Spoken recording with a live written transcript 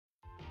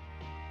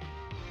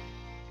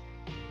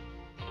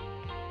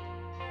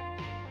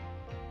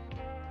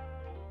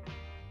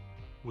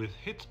With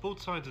hits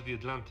both sides of the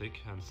Atlantic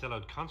and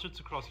sell-out concerts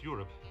across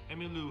Europe,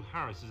 Emmylou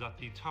Harris is at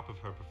the top of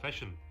her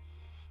profession.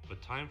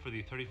 But time for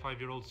the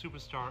 35-year-old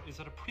superstar is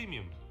at a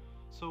premium.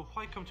 So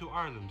why come to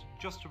Ireland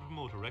just to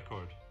promote a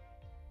record?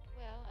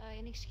 Well,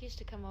 an excuse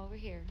to come over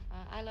here.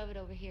 I love it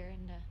over here,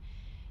 and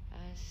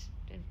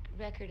the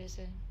record is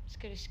as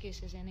good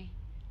excuse as any.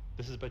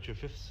 This is about your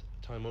fifth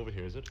time over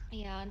here, is it?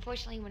 Yeah,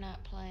 unfortunately we're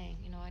not playing.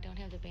 You know, I don't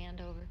have the band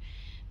over.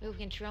 Maybe we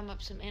can drum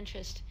up some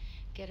interest,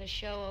 get a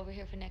show over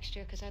here for next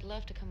year, because I'd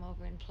love to come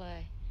over and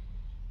play.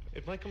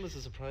 It might come as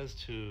a surprise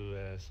to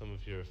some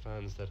of your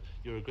fans that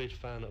you're a great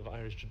fan of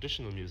Irish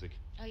traditional music.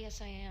 Oh,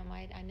 yes, I am.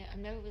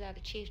 I'm never without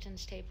a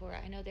Chieftains tape, or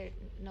I know they're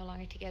no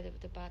longer together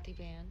with the Bothy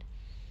Band.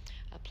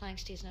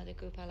 Planxty is another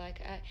group I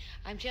like.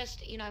 I'm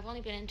just, you know, I've only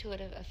been into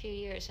it a few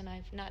years, and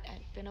I've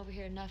been over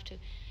here enough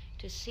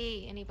to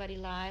see anybody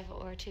live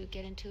or to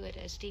get into it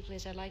as deeply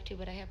as I'd like to,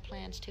 but I have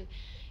plans to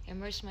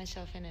immerse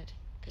myself in it,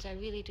 because I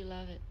really do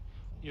love it.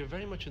 You're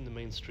very much in the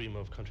mainstream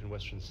of country and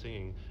western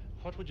singing.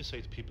 What would you say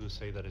to people who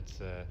say that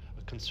it's a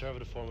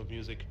conservative form of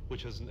music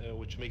which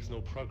makes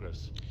no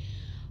progress?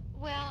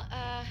 Well,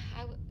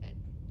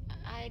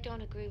 I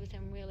don't agree with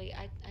them, really.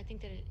 I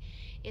think that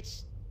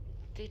it's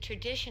the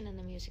tradition in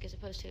the music as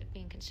opposed to it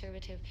being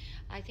conservative.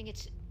 I think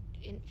it's,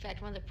 in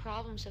fact, one of the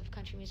problems of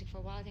country music for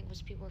a while, I think,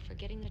 was people were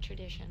forgetting the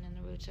tradition and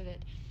the roots of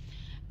it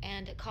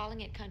and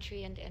calling it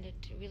country, and it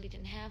really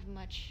didn't have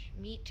much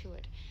meat to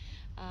it.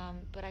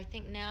 But I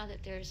think now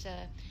that there's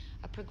a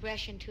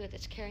progression to it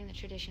that's carrying the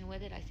tradition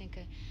with it, I think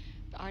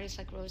artists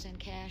like Roseanne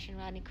Cash and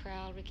Rodney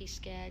Crowell, Ricky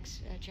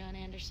Skaggs, John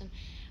Anderson,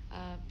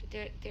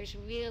 there's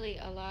really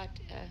a lot.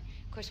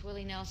 Of course,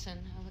 Willie Nelson,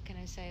 what can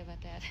I say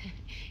about that?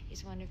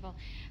 He's wonderful.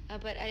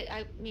 But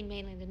I mean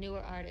mainly the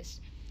newer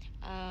artists.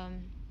 I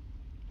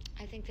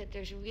think that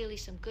there's really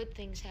some good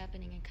things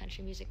happening in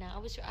country music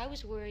now. I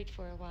was worried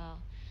for a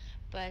while,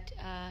 but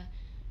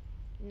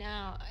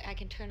now I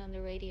can turn on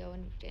the radio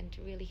and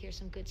to really hear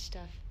some good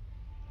stuff.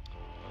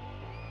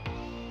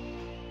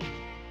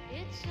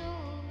 It's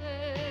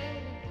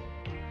over,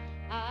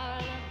 our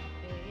love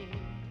affair.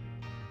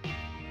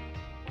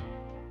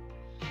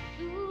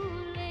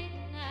 Too late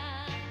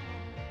now,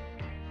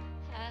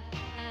 I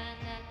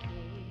find I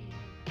care.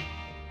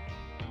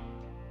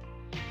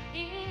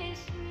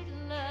 It's sweet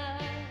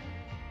love,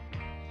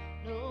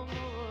 no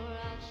more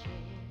I'll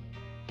share.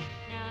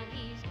 Now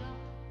he's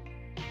gone,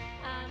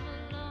 I'm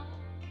alone.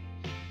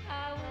 I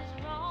was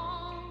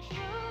wrong, should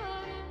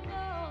have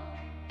known.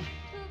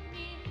 Took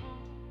me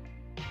home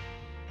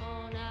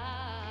on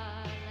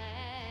our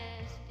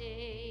last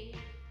day.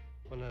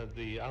 Well,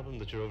 the album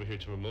that you're over here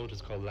to promote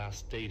is called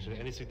Last Date.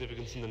 Any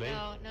significance in the name?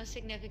 No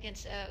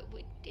significance.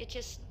 It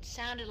just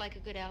sounded like a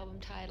good album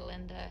title,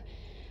 and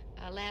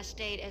Last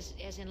Date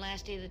as in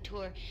last day of the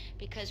tour,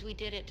 because we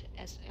did it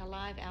as a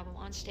live album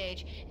on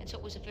stage, and so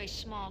it was a very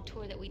small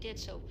tour that we did.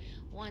 So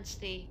once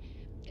the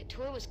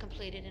tour was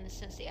completed, in a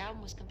sense, the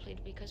album was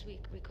completed because we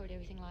recorded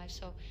everything live.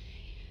 So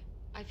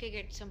I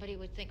figured somebody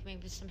would think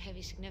maybe there's some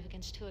heavy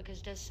significance to it, because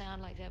it does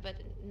sound like that. But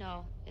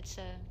no, it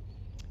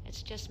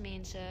just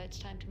means it's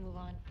time to move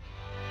on.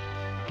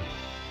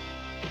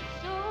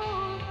 So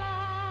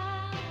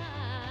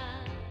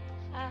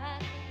I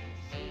can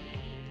see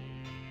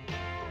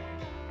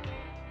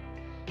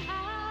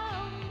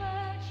how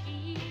much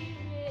he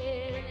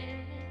really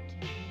meant to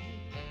me,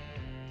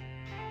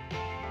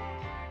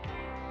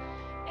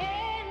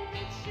 and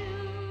it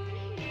soon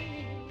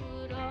he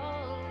would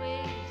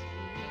always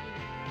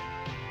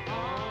be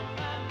on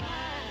my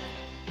mind,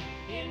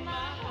 in my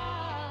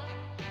heart.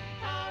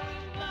 I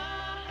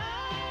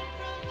remind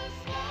from the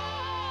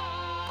start,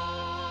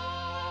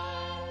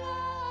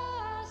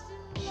 lost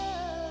in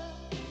love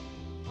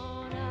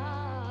on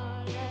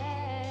our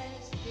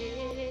last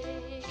day.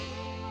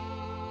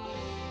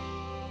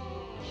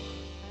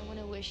 I want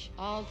to wish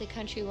all the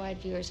countrywide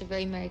viewers a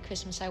very Merry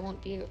Christmas. I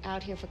won't be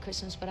out here for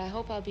Christmas, but I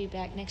hope I'll be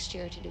back next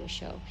year to do a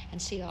show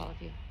and see all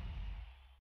of you.